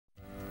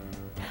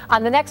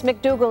On the next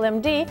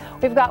McDougall MD,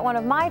 we've got one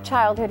of my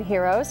childhood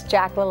heroes,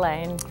 Jack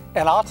LaLanne.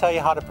 And I'll tell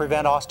you how to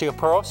prevent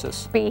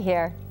osteoporosis. Be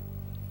here.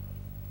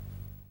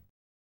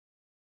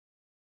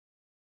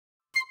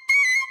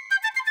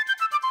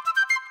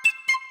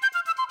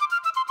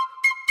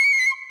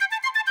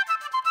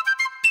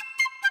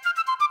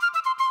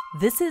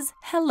 This is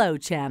Hello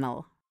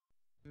Channel.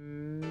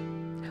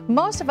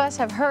 Most of us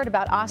have heard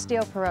about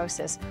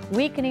osteoporosis,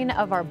 weakening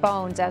of our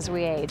bones as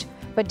we age.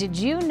 But did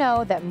you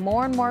know that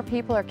more and more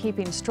people are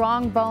keeping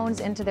strong bones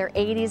into their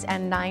 80s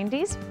and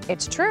 90s?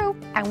 It's true,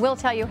 and we'll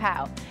tell you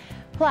how.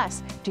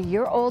 Plus, do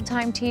your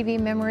old-time TV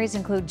memories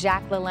include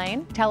Jack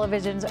LaLanne,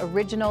 television's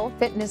original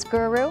fitness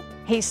guru?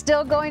 He's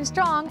still going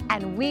strong,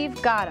 and we've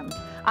got him.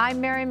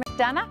 I'm Mary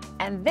McDougall,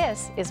 and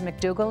this is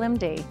McDougall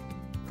MD.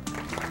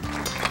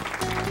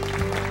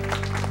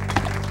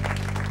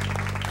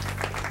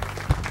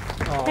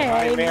 Oh,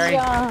 Hey, hi, Mary.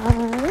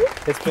 John.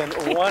 It's been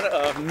one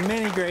of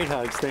many great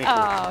hugs. Thank you.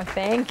 Oh,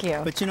 thank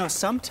you. But you know,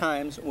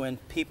 sometimes when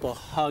people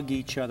hug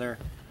each other,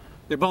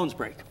 their bones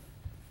break.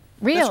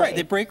 Really? That's right.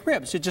 They break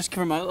ribs. You just give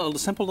them a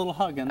simple little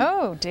hug.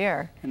 Oh,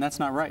 dear. And that's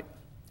not right.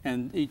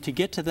 And to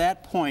get to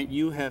that point,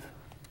 you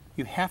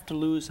have to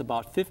lose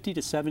about 50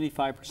 to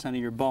 75% of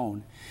your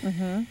bone.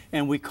 Mm-hmm.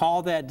 And we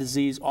call that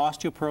disease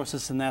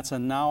osteoporosis, and that's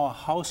now a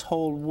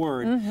household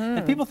word. Mm-hmm.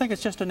 And people think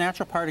it's just a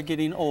natural part of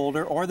getting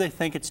older, or they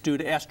think it's due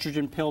to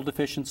estrogen pill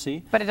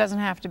deficiency. But it doesn't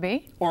have to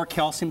be. Or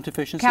calcium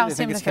deficiency. Calcium they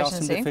think it's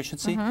deficiency. calcium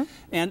deficiency. Mm-hmm.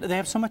 And they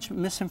have so much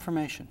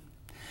misinformation.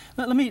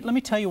 Let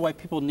me tell you why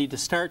people need to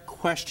start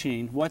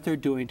questioning what they're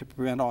doing to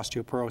prevent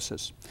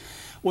osteoporosis.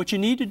 What you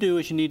need to do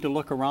is you need to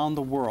look around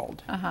the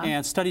world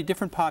and study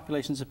different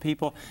populations of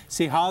people,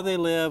 see how they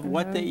live,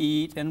 what they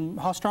eat, and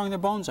how strong their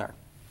bones are.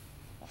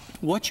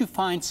 What you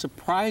find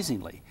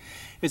surprisingly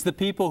is the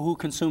people who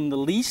consume the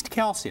least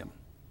calcium,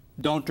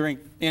 don't drink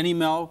any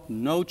milk,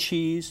 no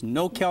cheese,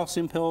 no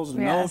calcium pills,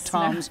 no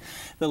Tums,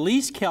 the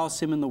least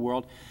calcium in the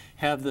world,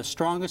 have the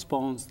strongest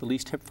bones, the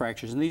least hip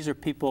fractures. And these are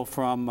people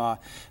from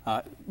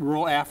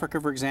rural Africa,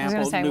 for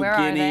example, New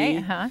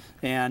Guinea,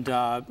 and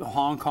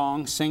Hong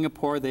Kong,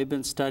 Singapore, they've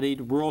been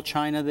studied. Rural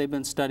China, they've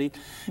been studied.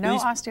 No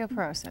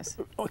osteoporosis.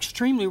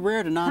 Extremely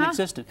rare to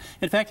non-existent.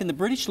 In fact, in the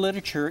British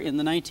literature in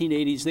the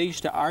 1980s, they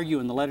used to argue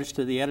in the letters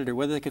to the editor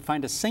whether they could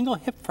find a single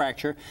hip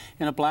fracture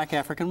in a black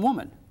African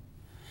woman.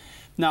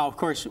 Now, of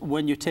course,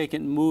 when you take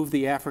it and move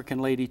the African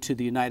lady to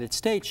the United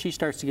States, she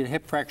starts to get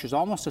hip fractures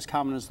almost as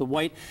common as the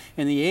white.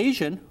 And the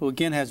Asian, who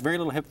again has very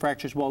little hip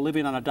fractures while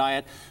living on a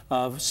diet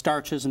of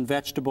starches and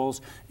vegetables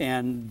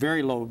and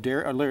very low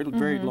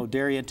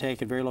dairy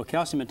intake and very low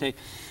calcium intake,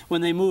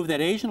 when they move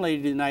that Asian lady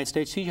to the United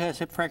States, she has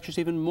hip fractures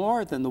even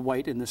more than the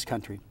white in this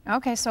country.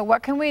 Okay, so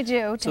what can we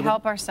do to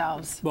help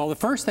ourselves? Well, the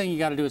first thing you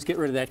got to do is get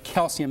rid of that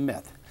calcium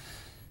myth.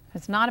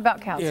 It's not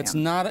about calcium.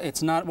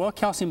 It's not, well,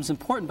 calcium is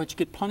important, but you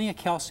get plenty of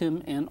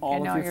calcium in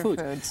all of your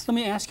foods. Let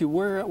me ask you,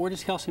 where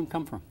does calcium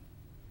come from?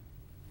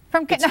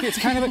 It's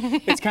kind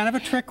of a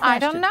trick question. I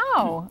don't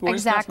know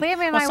exactly. I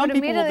mean, I would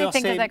immediately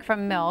think of like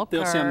from milk.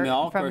 They'll say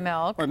milk,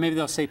 milk. Or maybe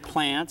they'll say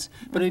plants.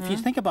 But if you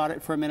think about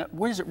it for a minute,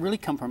 where does it really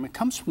come from? It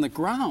comes from the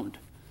ground.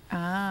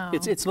 Oh.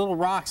 It's little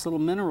rocks, little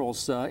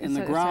minerals in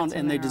the ground,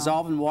 and they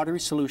dissolve in watery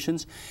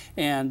solutions,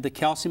 and the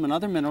calcium and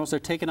other minerals are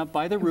taken up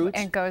by the roots.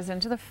 And goes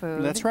into the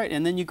food. That's right,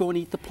 and then you go and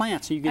eat the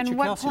plants, so you get your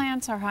calcium. And what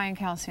plants are high in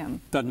calcium?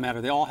 Doesn't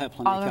matter, they all have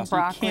plenty of calcium.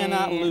 Broccoli. You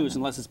cannot lose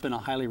unless it's been a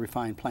highly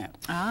refined plant.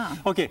 Ah.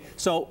 Okay,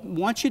 so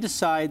once you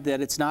decide that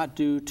it's not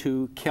due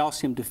to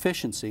calcium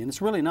deficiency, and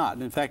it's really not,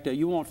 and in fact,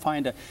 you won't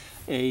find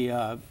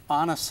a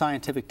honest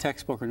scientific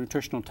textbook or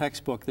nutritional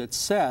textbook that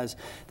says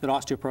that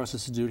osteoporosis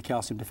is due to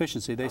calcium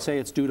deficiency. They say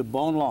it's due to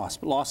bone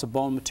loss of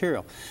bone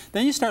material.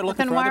 Then you start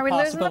looking for other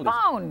possibilities. Then why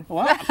are we losing the bone?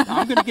 Well,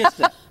 I'm going to get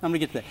to that. I'm going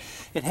to get to that.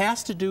 It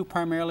has to do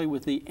primarily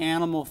with the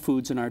animal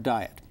foods in our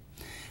diet.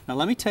 Now,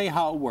 let me tell you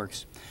how it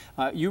works.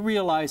 You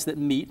realize that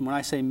meat, and when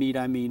I say meat,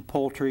 I mean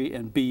poultry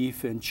and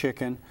beef and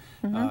chicken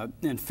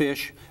and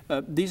fish.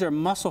 These are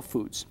muscle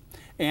foods.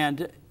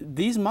 And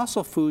these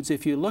muscle foods,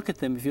 if you look at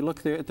them, if you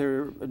look at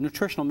their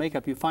nutritional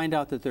makeup, you find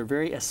out that they're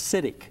very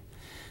acidic.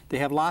 They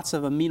have lots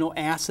of amino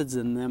acids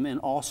in them, and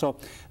also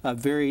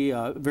very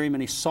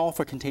many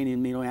sulfur-containing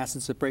amino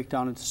acids that break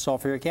down into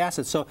sulfuric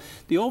acid. So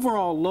the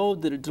overall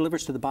load that it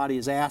delivers to the body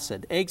is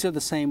acid. Eggs are the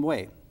same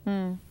way.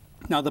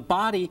 Now, the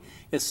body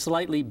is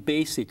slightly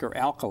basic or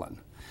alkaline.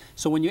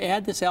 So when you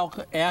add this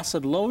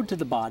acid load to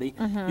the body,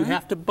 you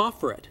have to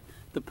buffer it.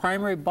 The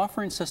primary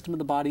buffering system of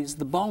the body is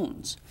the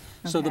bones.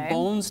 So the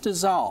bones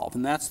dissolve,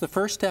 and that's the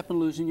first step in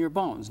losing your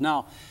bones.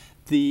 Now,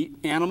 the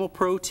animal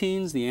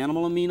proteins, the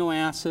animal amino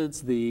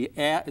acids, the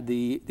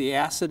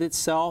acid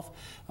itself,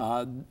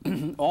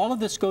 all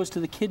of this goes to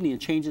the kidney and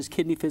changes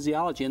kidney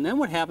physiology. And then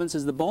what happens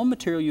is the bone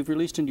material you've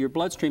released into your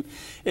bloodstream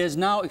is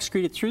now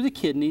excreted through the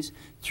kidneys,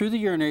 through the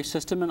urinary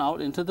system, and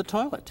out into the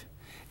toilet.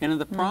 And in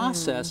the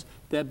process,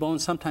 that bone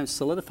sometimes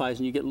solidifies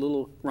and you get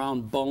little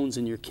round bones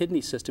in your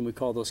kidney system. We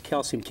call those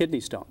calcium kidney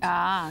stones.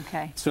 Ah,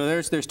 okay. So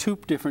there's two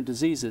different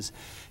diseases.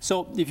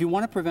 So if you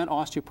want to prevent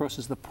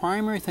osteoporosis, the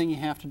primary thing you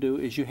have to do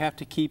is you have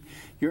to keep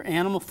your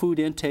animal food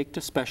intake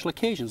to special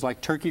occasions, like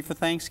turkey for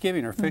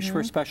Thanksgiving or fish for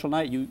a special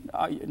night.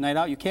 Night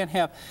out, you can't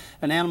have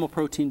an animal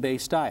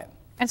protein-based diet.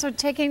 And so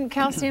taking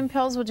calcium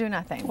pills will do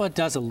nothing? Well, it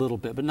does a little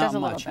bit, but not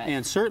much.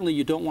 And certainly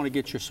you don't want to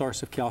get your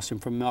source of calcium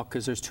from milk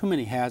because there's too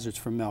many hazards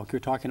from milk.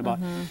 You're talking about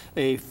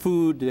a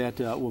food that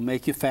will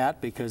make you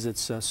fat because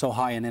it's so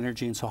high in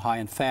energy and so high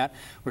in fat.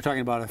 We're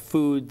talking about a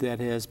food that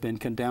has been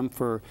condemned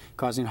for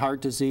causing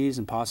heart disease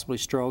and possibly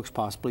strokes,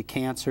 possibly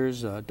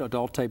cancers,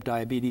 adult-type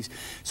diabetes.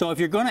 So if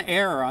you're going to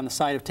err on the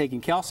side of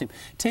taking calcium,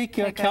 take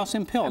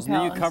calcium pills, and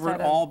then you covered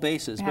all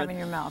bases. Having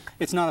your milk.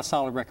 It's not a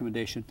solid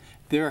recommendation.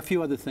 There are a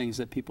few other things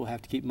that people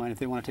have to keep in mind if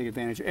they want to take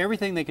advantage of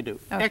everything they can do.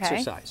 Okay.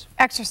 Exercise.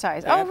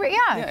 Exercise. Oh,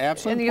 yeah. Yeah,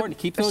 absolutely important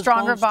to keep those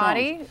stronger bones strong.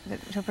 body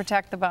to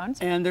protect the bones.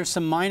 And there's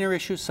some minor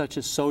issues such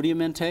as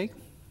sodium intake,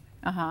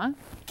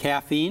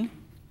 caffeine,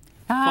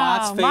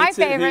 phosphates. My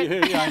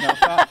favorite. Yeah, I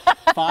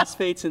know.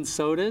 Phosphates in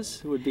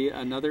sodas would be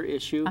another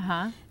issue.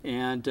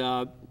 And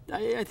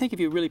I think if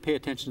you really pay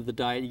attention to the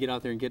diet, you get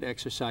out there and get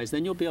exercise,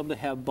 then you'll be able to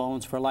have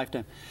bones for a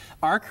lifetime.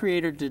 Our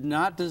Creator did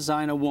not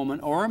design a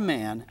woman or a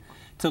man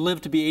to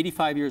live to be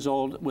 85 years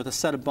old with a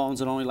set of bones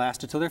that only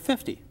last until they're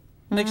 50. It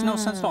makes no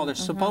sense at all. They're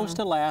supposed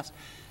to last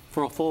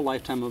for a full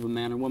lifetime of a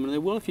man or woman. And they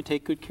will if you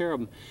take good care of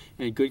them.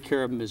 And good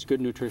care of them is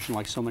good nutrition,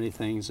 like so many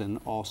things, and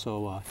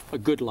also a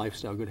good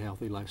lifestyle, good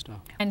healthy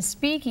lifestyle. And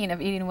speaking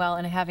of eating well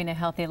and having a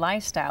healthy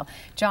lifestyle,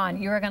 John,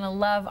 you're going to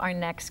love our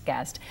next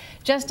guest.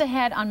 Just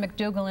ahead on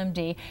McDougall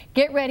MD,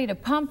 get ready to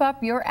pump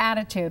up your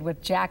attitude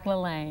with Jack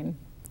LaLanne.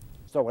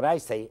 So what I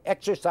say,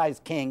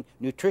 exercise king,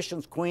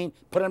 nutrition's queen,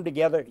 put them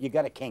together, you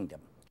got a kingdom.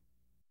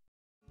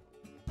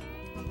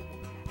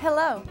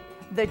 Hello.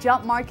 The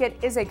job market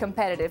is a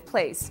competitive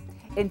place.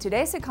 In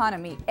today's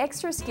economy,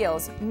 extra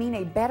skills mean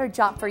a better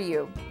job for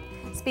you.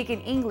 Speaking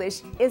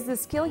English is the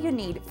skill you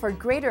need for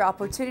greater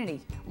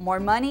opportunity, more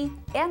money,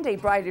 and a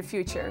brighter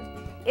future.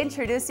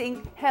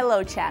 Introducing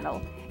Hello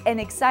Channel, an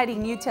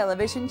exciting new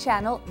television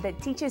channel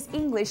that teaches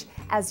English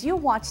as you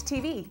watch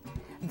TV.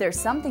 There's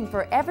something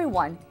for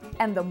everyone,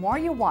 and the more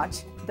you watch,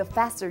 the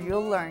faster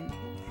you'll learn.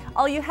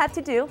 All you have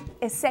to do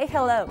is say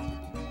hello.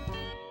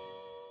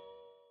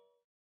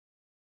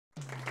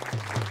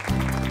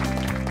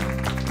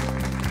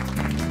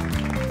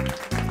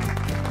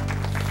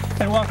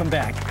 And welcome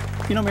back.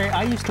 You know, Mary,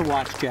 I used to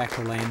watch Jack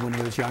LaLanne when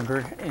he was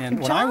younger, and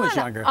when I was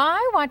younger.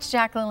 I watched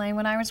Jack LaLanne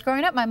when I was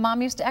growing up. My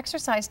mom used to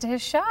exercise to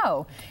his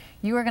show.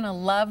 You are going to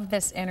love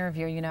this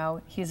interview. You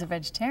know, he's a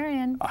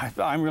vegetarian.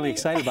 I'm really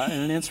excited about it,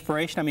 and an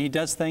inspiration. I mean, he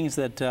does things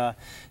that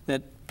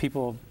that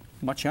people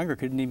much younger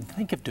couldn't even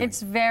think of doing.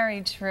 It's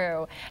very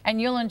true,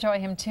 and you'll enjoy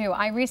him too.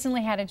 I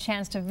recently had a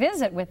chance to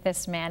visit with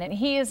this man, and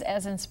he is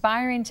as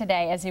inspiring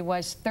today as he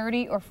was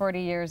 30 or 40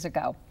 years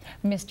ago.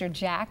 Mr.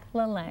 Jack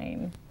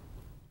LaLanne.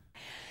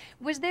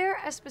 Was there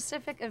a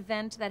specific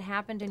event that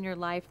happened in your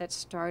life that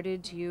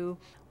started you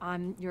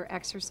on your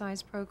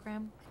exercise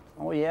program?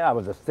 Oh yeah, I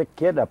was a sick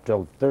kid up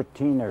till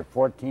 13 or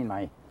 14.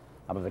 I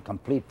was a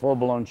complete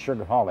full-blown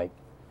sugarholic.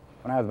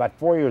 When I was about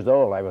 4 years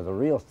old, I was a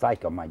real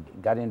psycho. I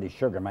got into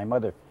sugar. My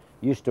mother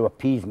used to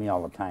appease me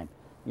all the time.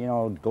 You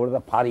know, go to the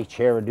potty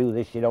chair or do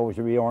this. She'd always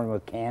reorder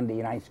with candy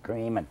and ice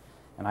cream, and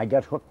I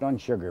got hooked on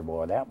sugar,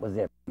 boy. That was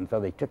it. And so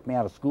they took me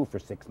out of school for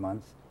 6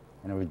 months,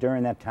 and it was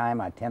during that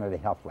time I attended a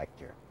health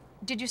lecture.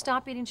 Did you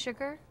stop eating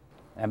sugar?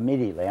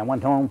 Immediately. I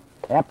went home.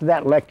 After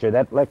that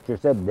lecture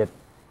said that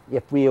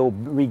if we,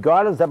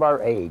 regardless of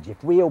our age,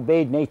 if we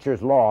obeyed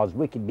nature's laws,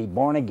 we could be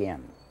born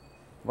again.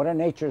 What are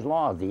nature's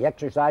laws? The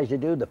exercise you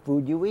do, the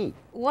food you eat.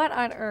 What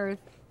on earth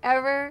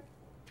ever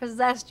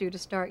possessed you to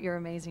start your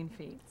amazing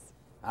feats?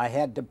 I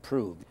had to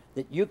prove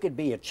that you could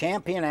be a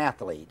champion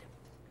athlete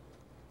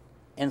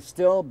and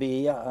still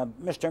be a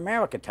Mr.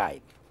 America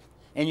type.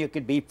 And you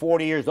could be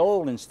 40 years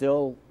old and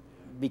still,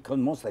 because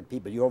most of the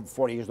people, you're over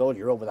 40 years old,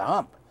 you're over the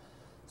hump.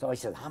 So I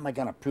said, how am I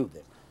going to prove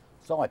this?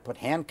 So I put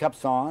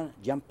handcuffs on,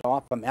 jumped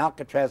off from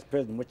Alcatraz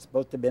prison, which is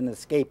supposed to have been an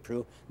escape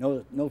proof.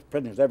 No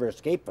prisoners ever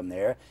escaped from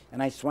there.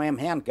 And I swam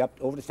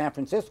handcuffed over to San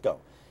Francisco.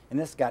 And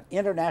this got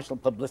international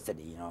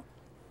publicity, you know.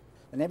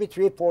 And every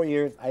 3 or 4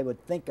 years, I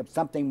would think of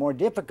something more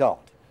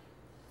difficult.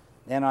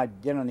 Then I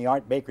did on the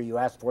Art Baker You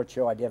Asked For It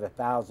show, I did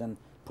 1,000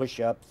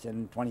 push-ups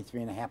in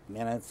 23.5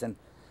 minutes. And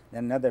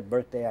then another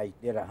birthday, I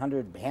did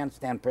 100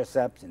 handstand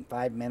press-ups in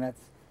 5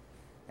 minutes.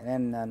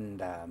 And then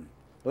on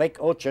Lake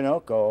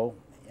Ochinoco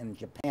in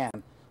Japan,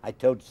 I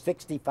towed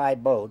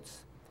 65 boats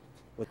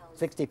with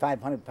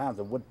 6,500 pounds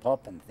of wood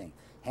pulp and things.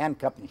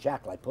 Handcuffed and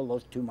shackled, I pulled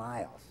those 2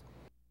 miles.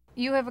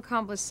 You have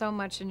accomplished so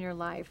much in your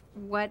life.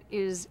 What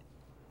is,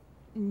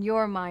 in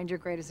your mind, your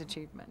greatest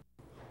achievement?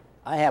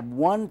 I have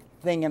one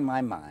thing in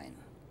my mind,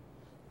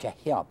 to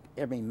help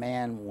every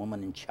man,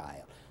 woman, and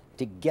child,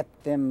 to get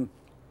them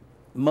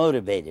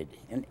motivated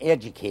and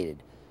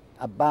educated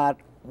about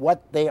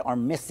what they are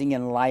missing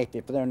in life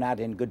if they're not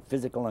in good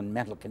physical and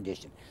mental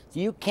condition. So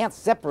you can't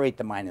separate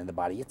the mind and the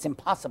body. It's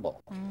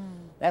impossible.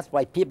 That's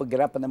why people get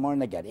up in the morning,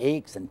 they get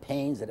aches and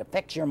pains. It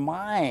affects your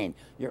mind.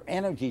 Your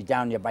energy's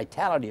down, your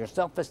vitality, your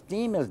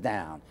self-esteem is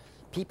down.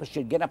 People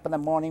should get up in the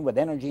morning with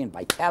energy and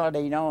vitality,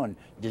 you know, and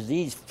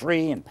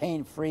disease-free and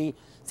pain-free.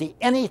 See,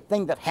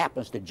 anything that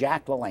happens to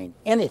Jack LaLanne,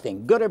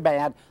 anything, good or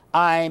bad,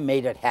 I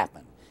made it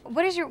happen.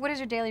 What is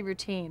your daily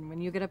routine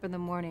when you get up in the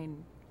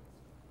morning?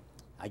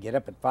 I get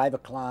up at 5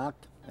 o'clock,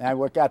 and I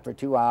work out for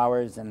 2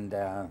 hours, and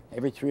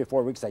every 3 or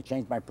 4 weeks I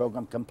change my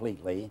program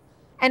completely.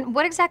 And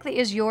what exactly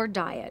is your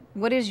diet?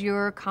 What is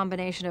your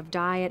combination of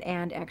diet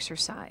and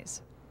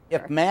exercise?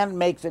 If man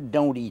makes it,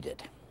 don't eat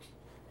it.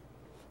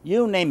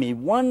 You name me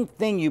one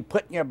thing you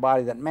put in your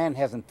body that man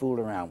hasn't fooled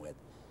around with.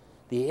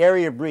 The air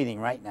you're breathing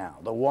right now,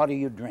 the water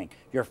you drink,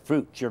 your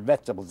fruits, your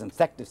vegetables,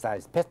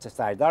 insecticides,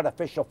 pesticides,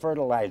 artificial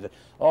fertilizer,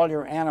 all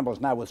your animals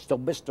now with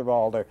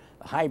stilbestrol, they're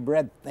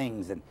high-bred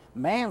things, and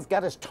man's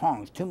got his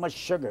tongues, too much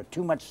sugar,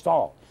 too much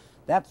salt.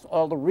 That's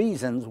all the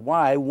reasons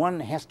why one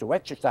has to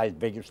exercise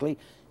vigorously.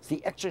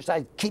 See,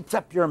 exercise keeps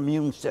up your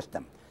immune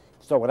system.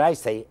 So what I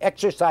say,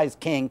 exercise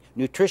king,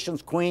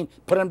 nutrition's queen,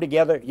 put them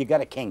together, you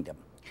got a kingdom.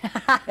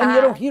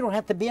 And you don't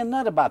have to be a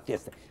nut about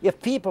this.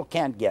 If people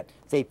can't get,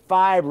 say,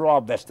 5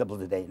 raw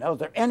vegetables a day, now, is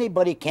there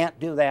anybody can't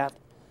do that? At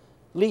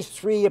least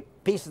 3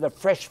 pieces of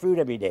fresh fruit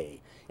every day.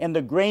 And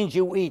the grains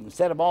you eat,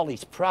 instead of all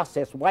these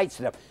processed white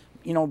stuff,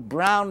 you know,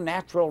 brown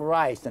natural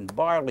rice and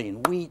barley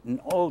and wheat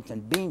and oats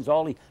and beans,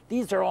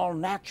 these are all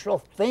natural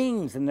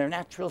things in their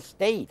natural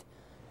state.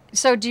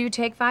 So do you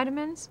take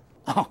vitamins?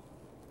 Oh,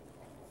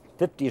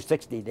 50 or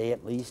 60 a day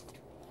at least.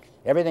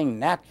 Everything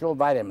natural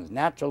vitamins,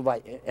 natural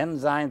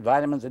enzymes,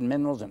 vitamins and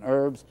minerals and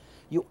herbs.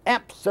 You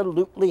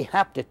absolutely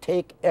have to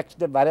take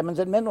extra vitamins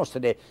and minerals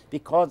today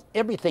because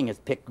everything is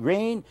picked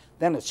green,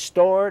 then it's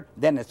stored,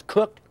 then it's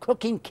cooked.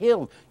 Cooking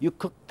kills. You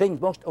cook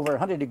things most over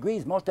 100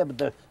 degrees, most of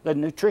it, the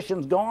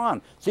nutrition's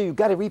gone. So you've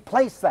got to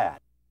replace that.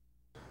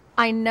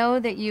 I know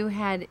that you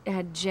had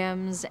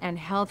gyms and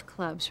health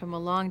clubs from a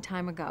long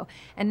time ago,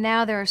 and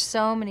now there are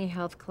so many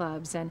health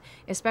clubs, and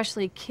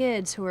especially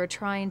kids who are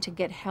trying to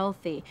get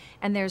healthy,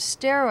 and there's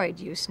steroid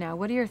use now.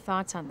 What are your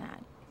thoughts on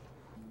that?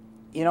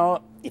 You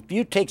know, if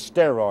you take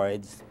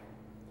steroids,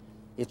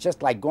 it's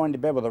just like going to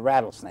bed with a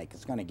rattlesnake.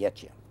 It's going to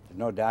get you. There's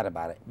no doubt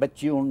about it.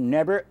 But you'll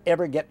never,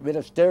 ever get rid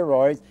of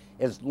steroids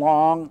as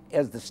long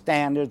as the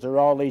standards are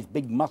all these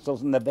big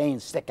muscles in the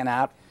veins sticking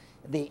out.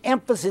 The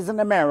emphasis in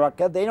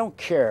America, they don't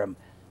care.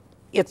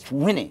 It's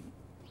winning.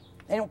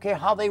 They don't care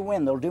how they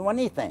win. They'll do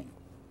anything.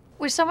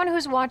 With someone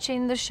who's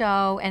watching the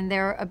show and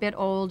they're a bit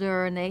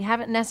older and they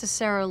haven't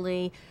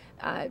necessarily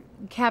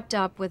kept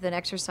up with an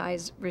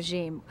exercise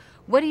regime,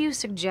 what do you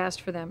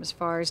suggest for them as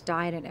far as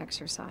diet and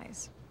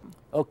exercise?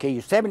 Okay,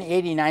 you 70,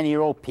 80,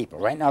 90-year-old people,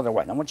 right now they're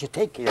what? I want you to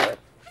take care of it.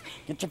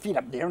 Get your feet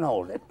up there and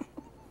hold it.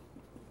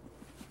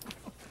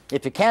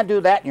 If you can't do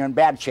that, you're in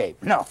bad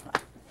shape. No.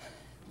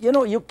 You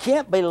know, you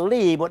can't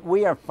believe what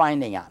we are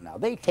finding out now.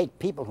 They take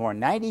people who are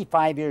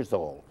 95 years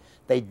old.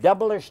 They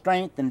double their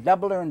strength and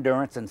double their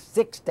endurance in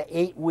 6 to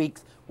 8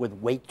 weeks with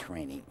weight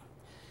training.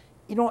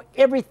 You know,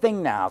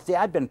 everything now, see,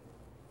 I've been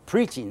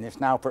preaching this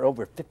now for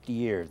over 50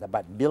 years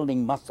about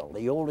building muscle.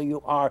 The older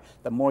you are,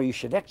 the more you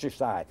should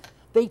exercise.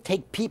 They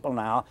take people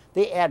now,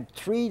 they add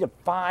 3 to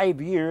 5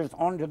 years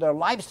onto their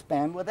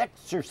lifespan with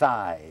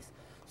exercise.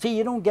 See,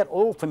 you don't get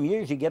old from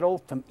years, you get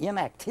old from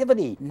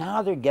inactivity.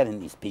 Now they're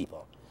getting these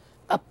people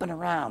up and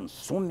around,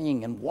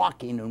 swimming and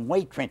walking and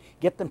weight training,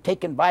 get them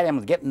taking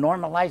vitamins, get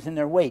normalizing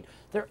their weight.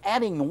 They're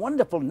adding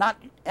wonderful,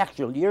 not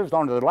actual years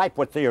onto their life,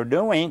 what they are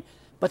doing,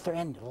 but they're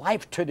adding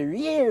life to their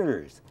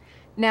years.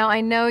 Now,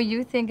 I know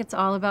you think it's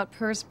all about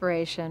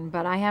perspiration,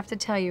 but I have to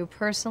tell you,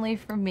 personally,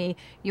 for me,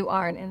 you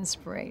are an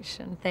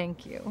inspiration.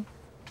 Thank you.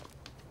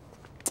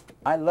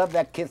 I love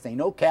that kissing,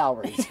 no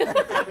calories.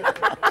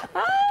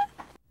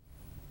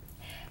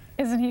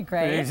 Isn't he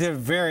great? He's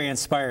very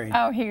inspiring.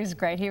 Oh, he was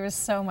great. He was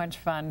so much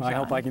fun, John. I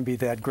hope I can be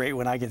that great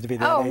when I get to be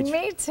that age. Oh,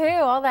 me too.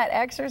 All that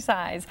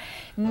exercise.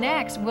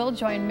 Next, we'll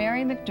join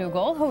Mary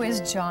McDougall, who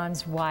is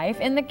John's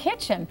wife, in the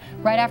kitchen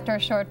right after a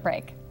short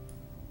break.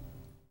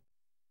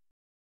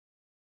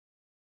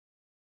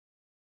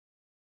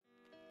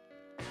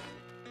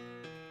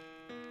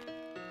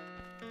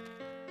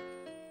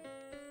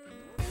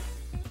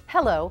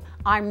 Hello,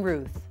 I'm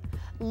Ruth.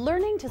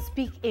 Learning to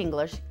speak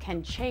English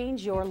can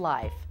change your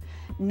life.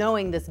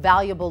 Knowing this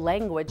valuable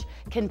language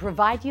can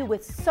provide you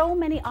with so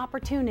many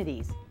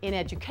opportunities in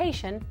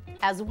education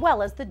as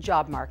well as the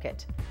job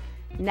market.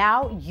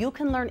 Now you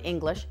can learn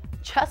English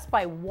just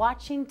by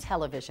watching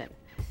television.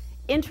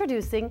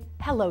 Introducing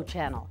Hello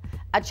Channel,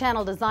 a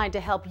channel designed to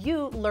help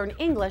you learn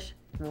English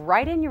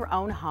right in your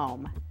own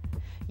home.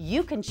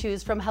 You can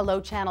choose from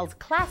Hello Channel's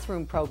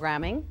classroom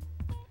programming,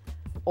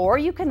 or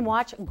you can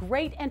watch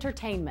great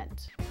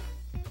entertainment.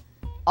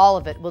 All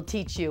of it will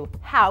teach you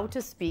how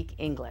to speak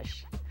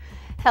English.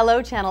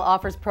 Hello Channel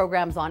offers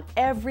programs on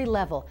every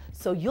level,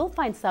 so you'll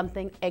find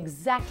something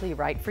exactly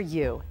right for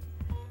you.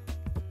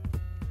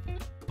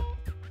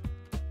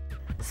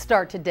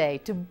 start today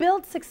to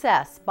build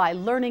success by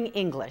learning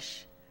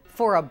English.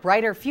 For a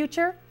brighter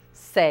future,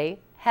 say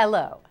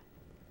hello.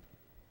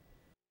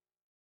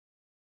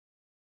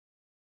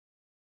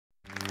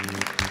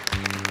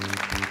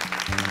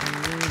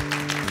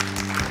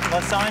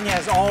 Lasagna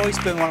has always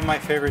been one of my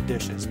favorite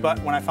dishes, but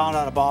when I found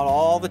out about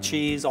all the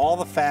cheese, all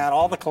the fat,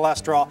 all the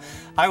cholesterol,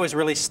 I was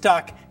really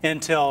stuck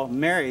until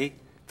Mary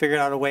figured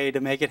out a way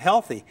to make it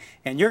healthy.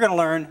 And you're going to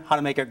learn how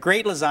to make a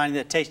great lasagna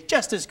that tastes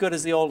just as good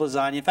as the old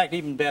lasagna, in fact,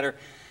 even better,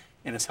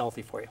 and it's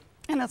healthy for you.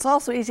 And it's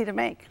also easy to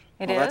make.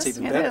 It Well, is? that's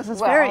even better. It is. It's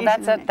very easy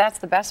to make. That's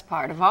the best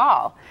part of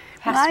all.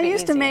 When I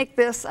used to make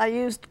this, I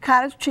used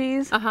cottage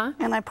cheese,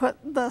 and I put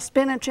the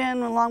spinach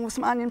in along with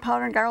some onion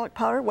powder and garlic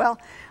powder. Well,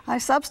 I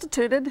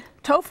substituted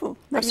tofu.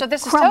 So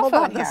this is crumbled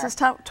tofu up. in This here. is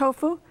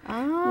tofu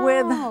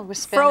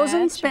with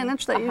frozen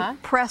spinach spinach that you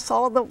press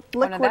all of the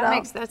liquid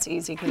out. That's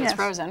easy because Yes. it's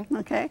frozen.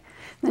 Okay.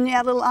 Then you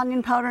add a little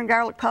onion powder and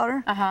garlic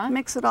powder.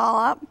 Mix it all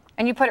up.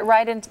 And you put it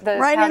right into the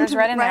powders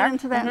right in there? Right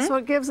into that, so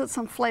it gives it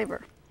some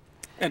flavor.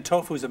 And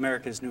tofu is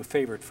America's new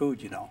favorite food,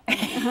 you know.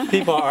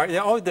 People are,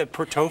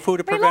 tofu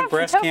to prevent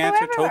breast tofu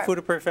cancer, everywhere. tofu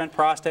to prevent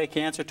prostate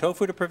cancer,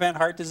 tofu to prevent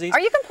heart disease. Are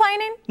you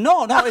complaining?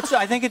 No,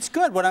 I think it's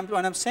good. What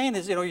I'm saying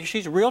is, you know,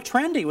 she's real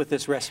trendy with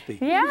this recipe.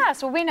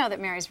 Yes, well, we know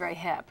that Mary's very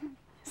hip.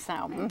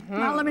 So,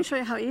 Now let me show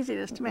you how easy it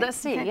is to make. Let's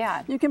see,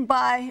 yeah. You can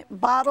buy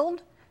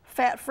bottled,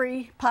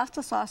 fat-free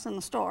pasta sauce in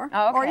the store,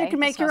 Oh, okay. or you can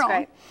make your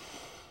own.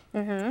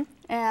 Great.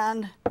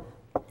 And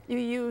you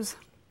use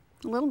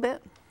a little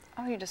bit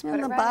Oh, you just put in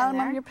it the right bottom in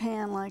there? of your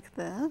pan like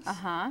this.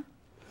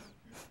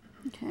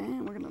 Okay,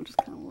 and we're going to just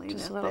kind of leave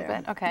Just it a little there.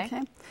 bit, okay.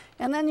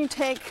 And then you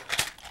take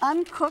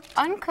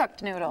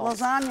uncooked noodles.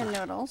 lasagna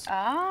noodles.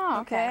 Oh,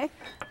 okay.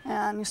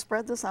 And you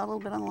spread this out a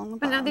little bit along the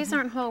But bottom. now these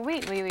aren't whole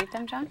wheat. Will you eat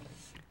them, John?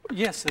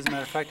 Yes, as a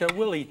matter of fact, I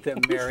will eat them,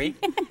 Mary.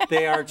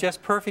 They are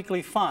just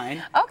perfectly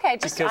fine. Okay,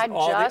 because I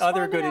all the just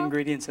other wanted to good know.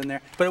 ingredients in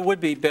there. But it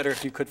would be better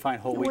if you could find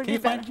whole It wheat. would Can be you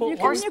find better. whole You wheat?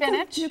 can- Or you can-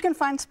 spinach? You can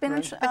find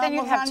spinach. But then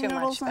you'd have lasagna too much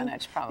noodles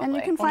spinach, And probably.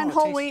 you can Oh, find no, it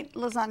whole tastes- wheat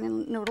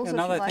lasagna noodles Yeah, if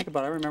now you that I like. think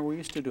about it, I remember we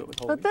used to do it with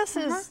whole But wheat. this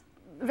is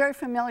very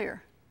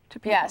familiar to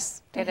people.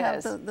 Yes, to it have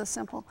is. The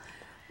simple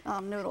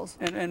noodles.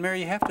 And Mary,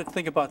 you have to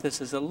think about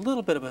this as a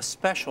little bit of a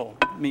special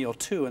meal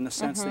too, in the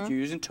sense that you're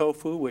using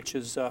tofu, which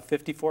is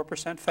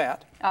 54%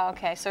 fat. Oh,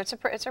 okay, so it's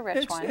a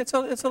rich one. It's a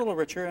little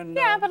richer. And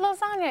yeah, but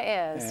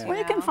lasagna is. Yeah. Well,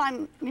 you can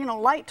find,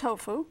 light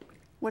tofu,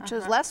 which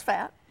is less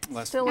fat.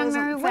 Less Still And isn't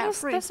Mary, what is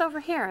fat-free. this over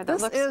here? That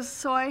This looks, is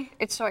soy.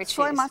 It's soy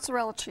Soy cheese.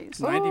 mozzarella cheese.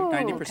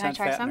 90% can I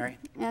try fat, some? Mary.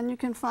 And you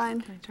can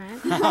find. Try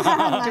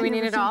it? Do we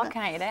need it all?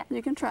 Can I eat it?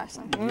 You can try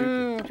some.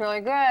 It's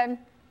really good.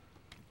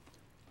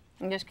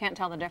 You just can't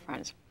tell the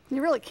difference.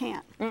 You really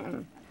can't.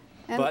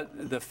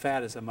 But the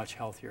fat is a much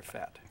healthier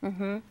fat.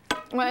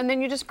 Well, and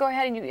then you just go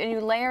ahead and you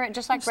layer it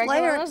just like Just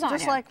regular layer it lasagna.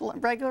 just like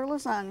regular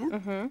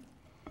lasagna.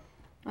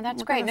 Well,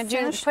 that's We're great. gonna Did you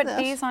finish put this,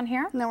 these on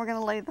here? And then we're going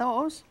to lay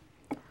those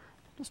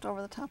just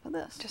over the top of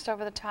this. Just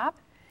over the top?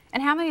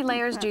 And how many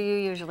layers do you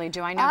usually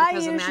do? I know I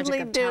because of the magic usually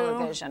of do,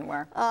 television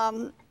where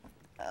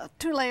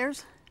 2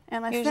 layers.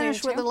 And I Usually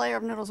finish with two? a layer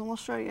of noodles, and we'll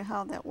show you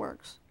how that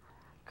works.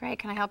 Great,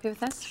 can I help you with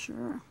this?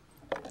 Sure.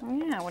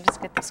 Yeah, we'll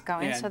just get this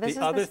going. And So this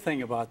the is other this.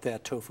 thing about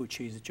that tofu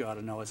cheese that you ought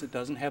to know is it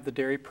doesn't have the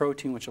dairy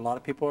protein, which a lot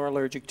of people are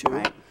allergic to.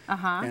 Right.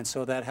 And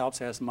so that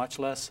helps. It has much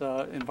less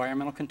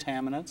environmental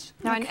contaminants.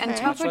 No, and Okay.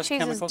 tofu less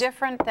cheese is chemicals.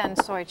 different than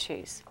soy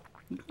cheese.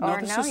 No,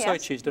 Or this no, is soy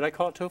yes? cheese. Did I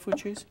call it tofu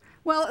cheese?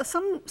 Well,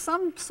 some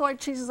soy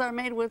cheeses are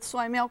made with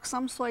soy milk.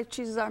 Some soy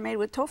cheeses are made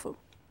with tofu.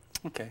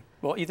 Okay.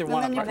 Well, either And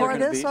one then of you them pour are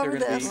going to this be, over they're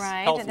gonna this. be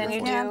Right, healthier and then for you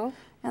you. do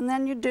And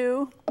then you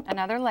do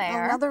another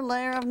layer. another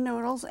layer of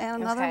noodles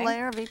and another Okay.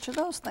 layer of each of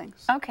those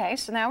things. Okay,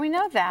 so now we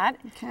know that.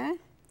 Okay?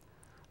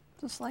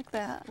 Just like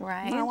that.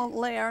 Right. Now we'll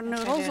lay our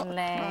noodles do across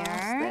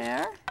layer.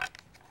 there.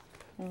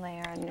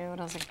 Layer our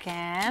noodles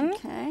again.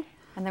 Okay.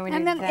 And then we do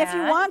And then that. if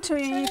you want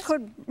to, you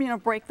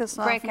could, break this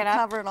off Break and it up.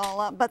 cover it all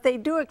up. But they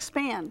do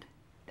expand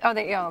Oh,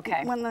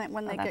 okay. when they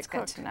Well, get that's good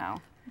cooked. to know.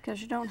 Because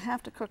you don't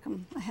have to cook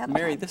them ahead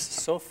Mary, of time. this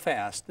is so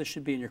fast. This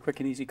should be in your quick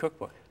and easy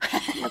cookbook.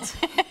 Is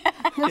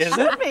Should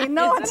it? be.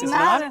 No, it's It's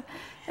not.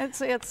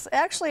 not? It's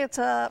actually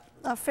a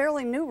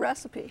fairly new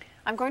recipe.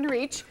 I'm going to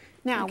reach.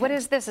 Now, what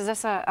is this? Is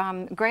this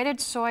a grated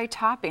soy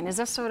topping? Is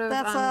this sort of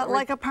That's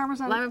like a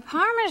Parmesan. like a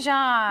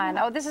Parmesan?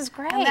 Oh, this is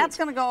great. And that's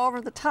going to go over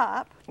the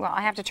top. Well,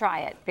 I have to try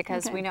it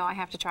because Okay. we know I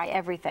have to try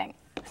everything.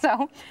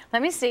 So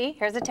let me see.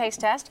 Here's a taste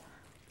test.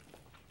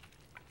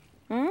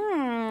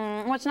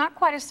 Well, it's not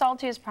quite as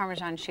salty as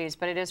Parmesan cheese,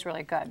 but it is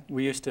really good.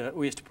 We used to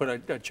put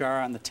a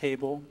jar on the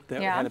table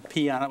that Yeah. had a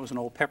P on it. It was an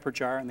old pepper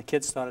jar, and the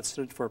kids thought it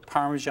stood for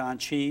Parmesan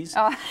cheese.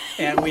 Oh.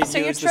 And we So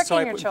you're used the tricking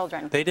soy. your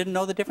children. They didn't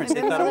know the difference.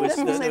 They Didn't thought know it the was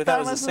difference. they thought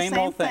it was the same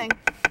old thing.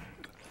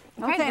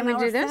 Okay, Okay, then we now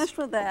do we're this. finished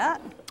with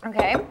that.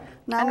 Okay.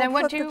 Now and then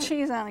we'll what put do the you?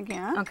 cheese on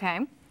again. Okay.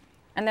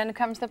 And then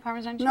comes the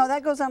Parmesan cheese. No,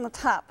 that goes on the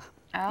top.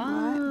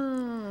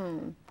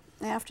 Oh.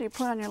 after you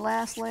put on your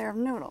last layer of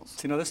noodles.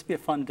 So, you know, this would be a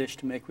fun dish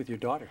to make with your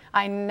daughter.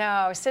 I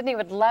know. Sydney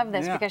would love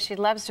this Yeah. because she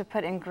loves to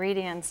put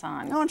ingredients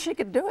on. Oh, and she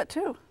could do it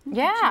too.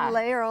 Yeah. She'd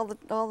layer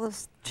all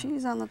this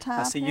cheese on the top.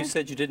 Now, see, here. you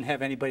said you didn't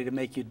have anybody to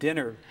make you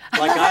dinner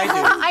like I do.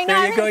 I know, There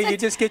I you go. said- You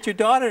just get your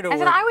daughter to I work.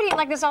 said I would eat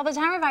like this all the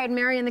time if I had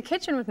Mary in the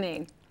kitchen with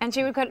me. And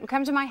she would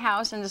come to my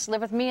house and just live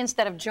with me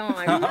instead of John.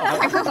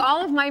 I cook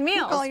all of my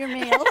meals. all your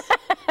meals.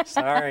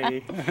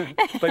 Sorry,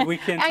 but we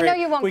can. I know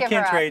you won't we give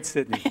can her up. trade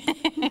Sydney.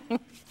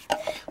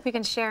 We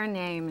can share a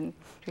name, and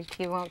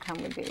he won't come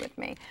with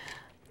me.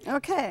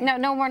 Okay.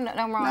 No more on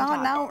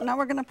top. Now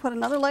we're going to put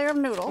another layer of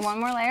noodles. One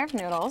more layer of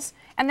noodles,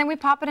 and then we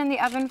pop it in the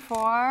oven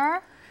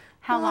for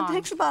how long? It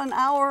takes about an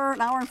hour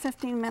and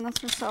 15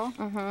 minutes or so.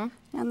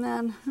 And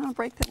then I'll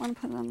break that one,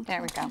 put it on the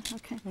There we top. go.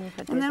 Okay. put And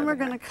these then we're over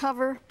going to here.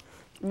 cover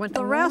With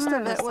the rest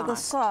more of it with a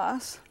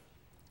sauce.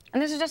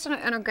 And this is just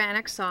an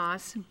organic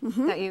sauce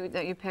that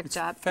you picked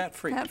up.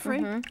 Fat-free.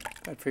 Fat-free.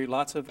 Fat-free.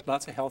 Lots of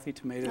healthy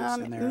tomatoes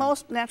in there.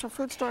 Most natural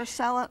food stores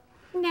sell it.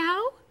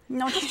 No?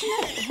 No, just a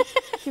minute.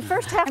 You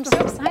first have I'm to so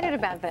excited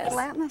about this.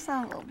 flatten this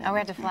out a little bit. Oh, we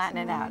have to flatten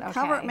it out. Okay.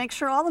 Cover it. Make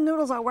sure all the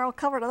noodles are well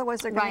covered,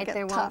 otherwise they're going to Right, get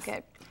they tough. won't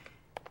get.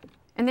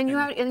 And then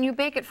you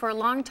bake it for a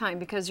long time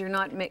because you're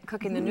not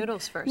cooking the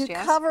noodles first. You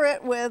Yes. cover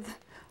it with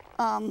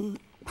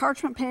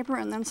parchment paper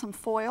and then some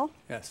foil.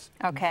 Yes.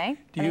 Okay.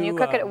 Do And then you you,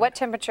 cook it at what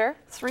temperature?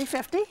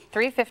 350.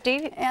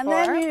 350. And for?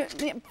 then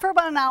you, for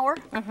about an hour,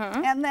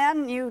 and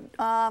then you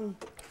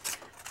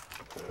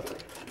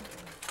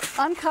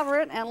uncover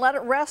it and let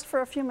it rest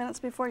for a few minutes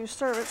before you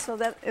serve it so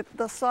that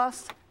the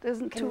sauce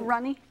isn't too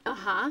runny.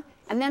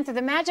 And then through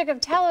the magic of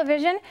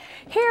television,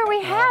 here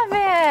we have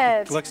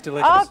it. Looks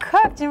delicious. All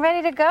cooked and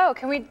ready to go.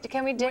 Can we dig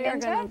We are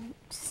into going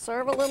it? to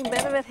serve a little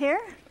bit of it here.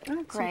 Oh, So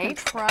you great.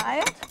 can try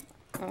it.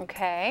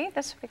 Okay,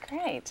 this would be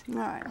great. All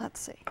right, let's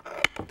see.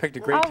 Picked a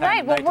great All time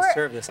right, well, tonight to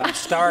serve this. I'm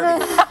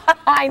starving.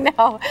 I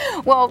know.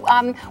 Well,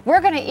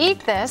 we're going to eat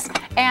this,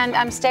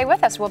 and stay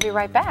with us. We'll be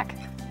right back.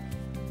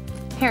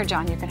 Here,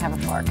 John, you can have a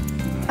fork.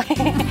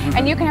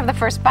 And you can have the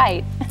first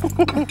bite.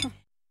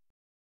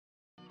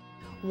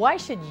 Why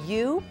should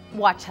you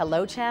watch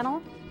Hello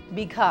Channel?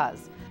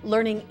 Because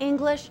learning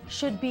English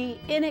should be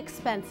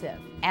inexpensive,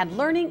 and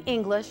learning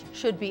English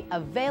should be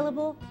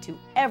available to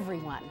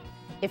everyone.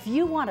 If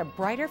you want a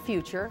brighter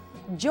future,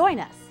 join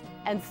us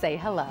and say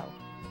hello.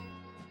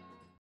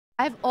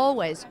 I've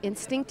always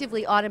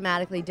instinctively,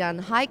 automatically done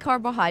high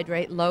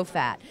carbohydrate, low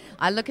fat.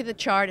 I look at the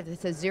chart, if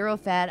it says zero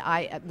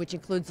fat, which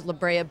includes La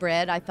Brea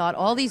bread, I thought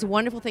all these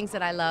wonderful things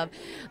that I love,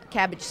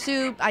 cabbage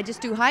soup, I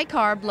just do high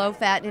carb, low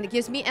fat, and it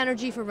gives me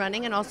energy for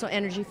running and also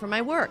energy for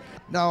my work.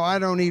 No, I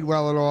don't eat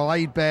well at all. I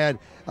eat bad.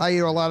 I eat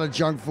a lot of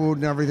junk food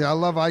and everything. I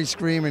love ice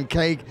cream and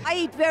cake. I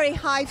eat very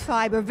high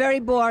fiber, very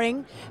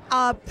boring,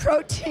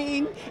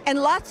 protein, and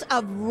lots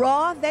of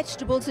raw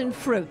vegetables and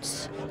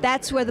fruits.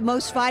 That's where the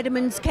most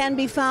vitamins can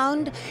be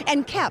found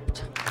and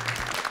kept.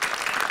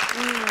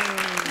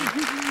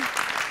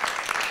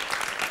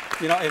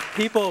 You know, if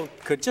people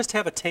could just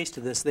have a taste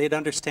of this, they'd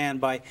understand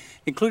by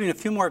including a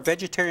few more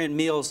vegetarian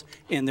meals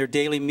in their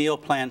daily meal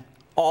plan,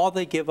 all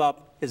they give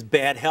up is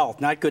bad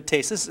health, not good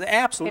taste. This is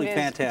absolutely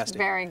fantastic. It's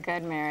very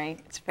good, Mary.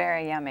 It's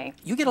very yummy.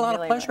 You get a lot of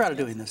Really, pleasure really out of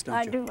doing this, don't you?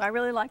 I do. I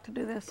really like to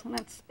do this, and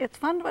it's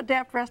fun to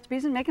adapt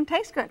recipes and make them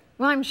taste good.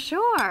 Well, I'm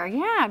sure,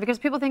 yeah, because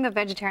people think of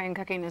vegetarian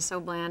cooking as so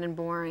bland and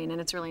boring,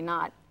 and it's really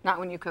not. Not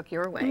when you cook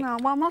your way. No,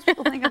 well, most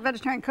people think of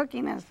vegetarian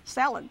cooking as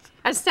salads.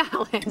 As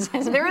salads.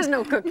 There is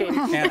no cooking.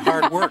 And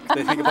hard work.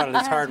 They think about it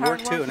as Yeah, hard it's work,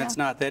 hard too, work, and yeah. it's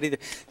not that either.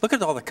 Look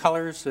at all the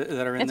colors that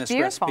are in It's this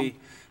beautiful. recipe.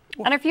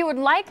 And if you would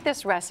like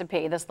this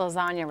recipe, this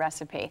lasagna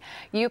recipe,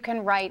 you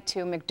can write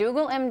to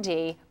McDougall,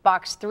 MD,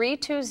 Box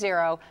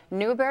 320,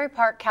 Newberry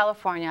Park,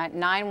 California,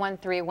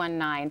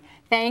 91319.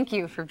 Thank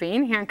you for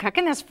being here and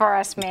cooking this for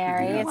us,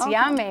 Mary. It's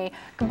yummy.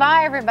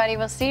 Goodbye, everybody.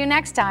 We'll see you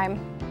next time.